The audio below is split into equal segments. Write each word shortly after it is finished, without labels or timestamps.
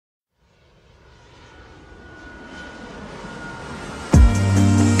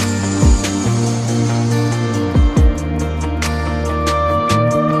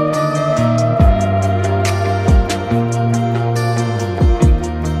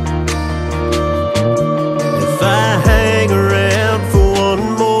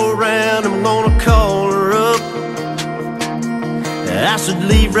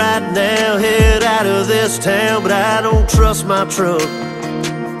town, but I don't trust my truck.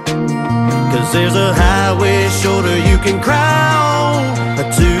 'Cause there's a highway shoulder you can cry on, a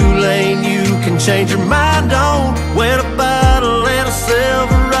two-lane you can change your mind on, when a bottle and a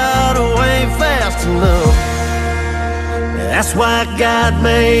Silverado ain't fast enough. That's why God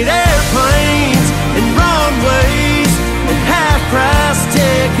made airplanes and runways and half-price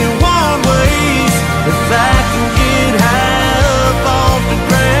ticket one-ways. If I can get high up off the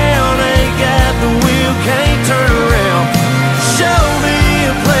ground, ain't got the wheel, can't turn around. Show me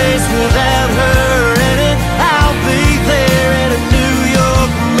a place without her in it, I'll be there in a New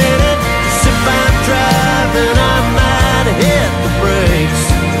York minute. 'Cause if I'm driving, I might hit the brakes.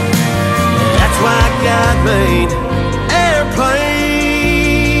 That's why God made airplanes.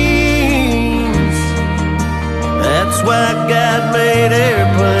 That's why God made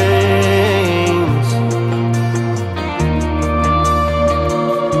airplanes.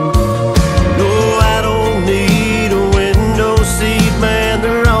 No, I don't need a window seat, man,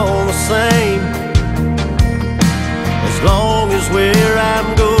 they're all the same. As long as where I'm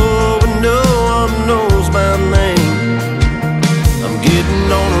going, no one knows my name. I'm getting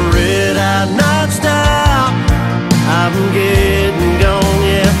on a red-eye non-stop, I'm getting gone,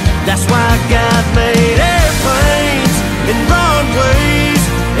 yeah. That's why God made airplanes and runways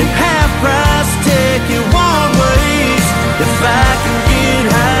and half-price ticket one-ways. If I can get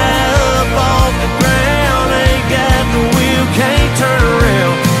high up off the ground, ain't got the wheel, can't turn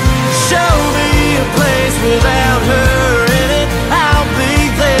around. Show me a place without her in it, I'll be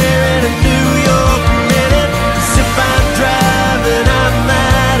there in a New York minute. 'Cause if I'm driving, I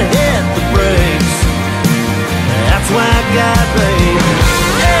might hit the brakes. That's why God made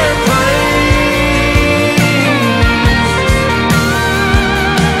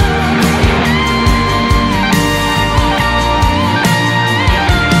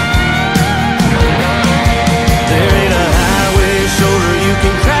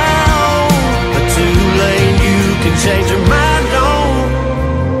change your mind on.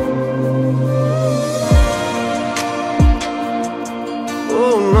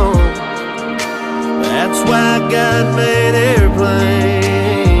 Oh no, that's why God made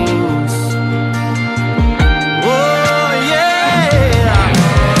airplanes. Oh yeah,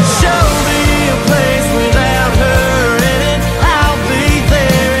 show me a place without her in it, I'll be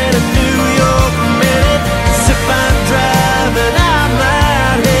there in a New York minute. 'Cause if I'm driving, I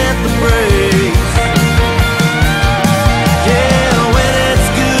might hit the brakes.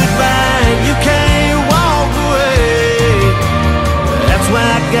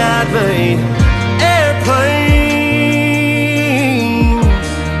 God made airplanes.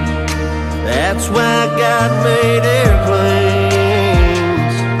 That's why God made airplanes.